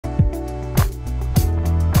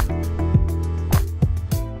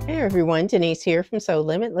everyone, Denise here from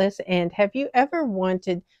Sewlimitless. And have you ever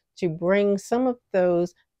wanted to bring some of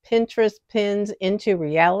those Pinterest pins into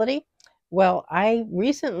reality? Well, I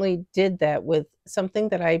recently did that with something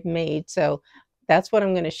that I've made. So that's what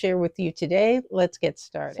I'm going to share with you today. Let's get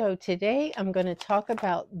started. So today I'm going to talk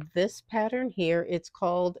about this pattern here. It's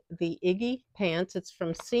called the Iggy pants. It's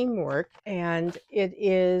from Seamwork, and it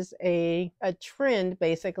is a trend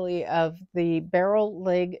basically of the barrel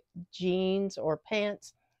leg jeans or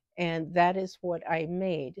pants, and that is what I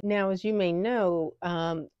made. Now, as you may know,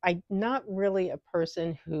 I'm not really a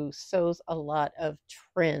person who sews a lot of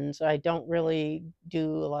trends. I don't really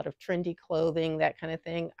do a lot of trendy clothing, that kind of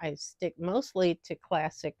thing. I stick mostly to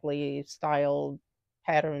classically styled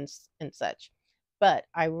patterns and such. But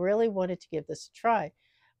I really wanted to give this a try,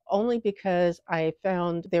 only because I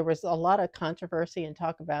found there was a lot of controversy and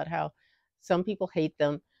talk about how some people hate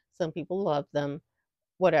them, some people love them,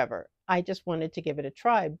 whatever. I just wanted to give it a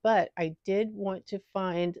try, but I did want to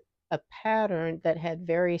find a pattern that had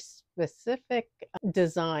very specific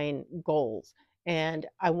design goals. And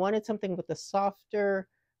I wanted something with a softer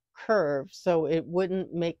curve so it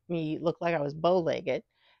wouldn't make me look like I was bow-legged.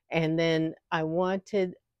 And then I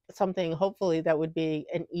wanted something hopefully that would be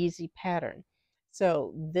an easy pattern.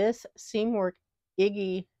 So this Seamwork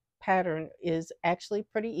Iggy pattern is actually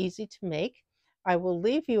pretty easy to make. I will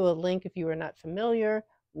leave you a link if you are not familiar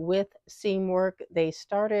with Seamwork. They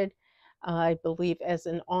started, I believe, as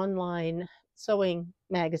an online sewing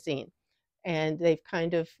magazine, and they've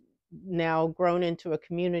kind of now grown into a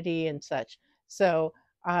community and such. So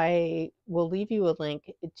I will leave you a link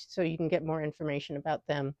so you can get more information about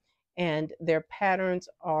them. And their patterns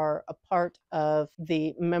are a part of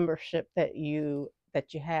the membership that you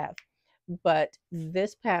have. But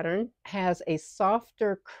this pattern has a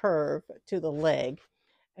softer curve to the leg,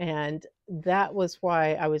 and that was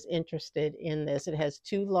why I was interested in this. It has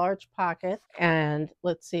two large pockets, and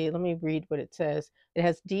let's see, let me read what it says. It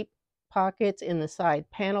has deep pockets in the side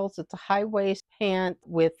panels. It's a high waist pant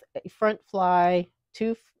with a front fly,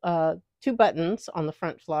 two buttons on the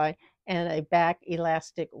front fly, and a back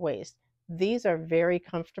elastic waist. These are very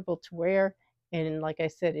comfortable to wear. And like I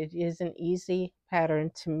said, it is an easy pattern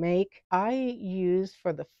to make. I used,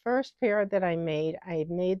 for the first pair that I made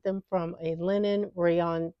them from a linen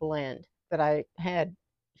rayon blend that I had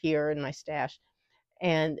here in my stash.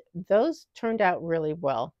 And those turned out really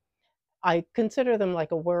well. I consider them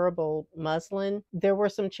like a wearable muslin. There were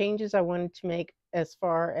some changes I wanted to make as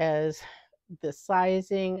far as the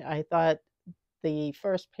sizing. I thought the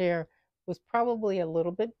first pair was probably a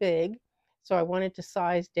little bit big, so I wanted to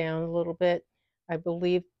size down a little bit. I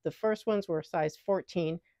believe the first ones were size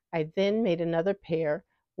 14. I then made another pair,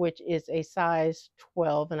 which is a size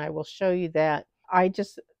 12, and I will show you that.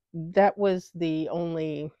 That was the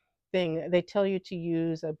only thing. They tell you to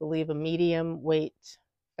use, I believe, a medium weight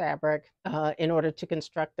fabric in order to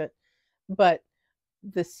construct it. But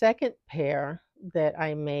the second pair that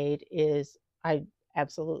I made I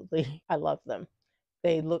love them.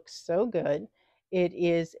 They look so good. It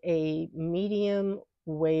is a medium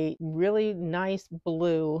weight, really nice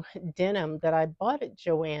blue denim that I bought at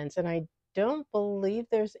Joann's, and I don't believe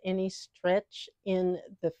there's any stretch in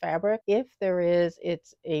the fabric. If there is,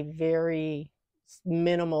 it's a very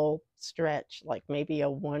minimal stretch, like maybe a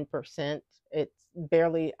 1%. It's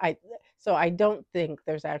barely, so I don't think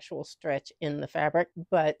there's actual stretch in the fabric,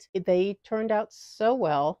 but they turned out so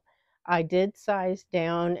well. I did size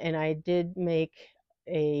down, and I did make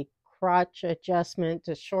a crotch adjustment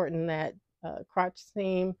to shorten that crotch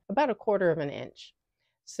seam about 1/4 of an inch.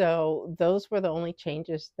 So those were the only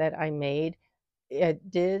changes that I made. It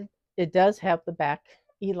does have the back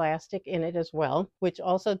elastic in it as well, which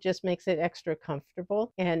also just makes it extra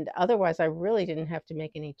comfortable. And otherwise, I really didn't have to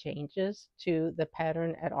make any changes to the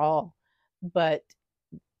pattern at all. But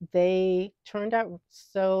they turned out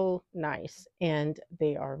so nice, and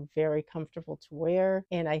they are very comfortable to wear.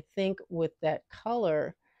 And I think with that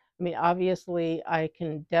color, I mean, obviously I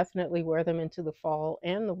can definitely wear them into the fall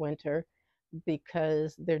and the winter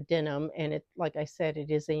because they're denim, and it, like I said,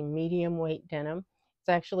 it is a medium weight denim. It's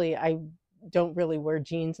actually, I don't really wear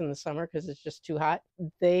jeans in the summer because it's just too hot.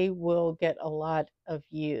 They will get a lot of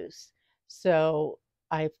use. So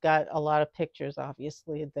I've got a lot of pictures,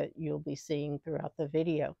 obviously, that you'll be seeing throughout the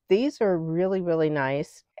video. These are really, really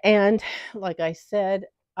nice. And like I said,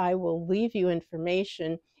 I will leave you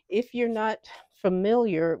information. If you're not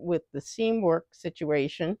familiar with the Seamwork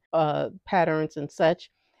situation, patterns and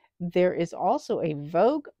such, there is also a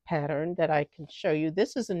Vogue pattern that I can show you.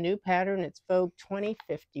 This is a new pattern. It's Vogue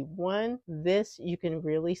 2051. This, you can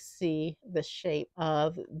really see the shape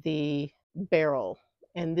of the barrel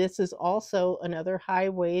And this is also another high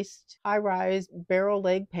waist, high rise barrel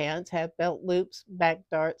leg pants, have belt loops, back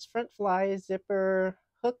darts, front fly, zipper,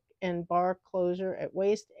 hook and bar closure at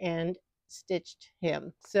waist, and stitched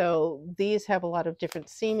hem. So these have a lot of different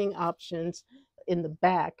seaming options in the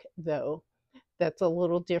back, though. That's a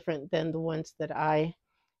little different than the ones that I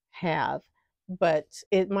have, but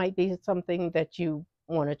it might be something that you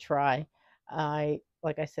want to try.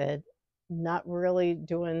 Like I said, not really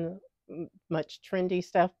doing much trendy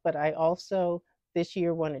stuff, but I also this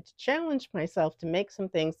year wanted to challenge myself to make some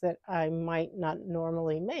things that I might not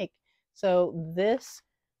normally make. So this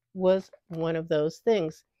was one of those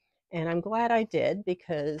things. And I'm glad I did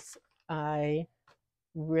because I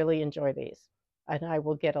really enjoy these and I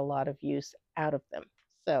will get a lot of use out of them.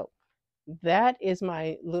 So that is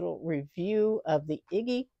my little review of the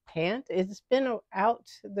Iggy pant. It's been out,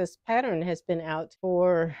 this pattern has been out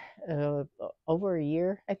for over a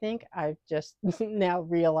year, I think. I've just now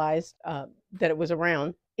realized that it was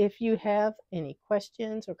around. If you have any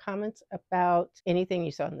questions or comments about anything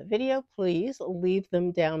you saw in the video, please leave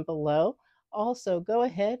them down below. Also, go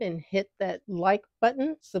ahead and hit that like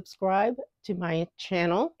button, subscribe to my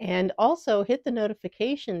channel, and also hit the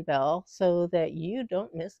notification bell so that you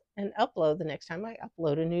don't miss an upload the next time I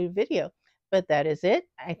upload a new video. But that is it.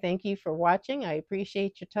 I thank you for watching. I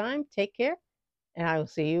appreciate your time. Take care, and I will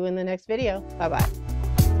see you in the next video. Bye-bye.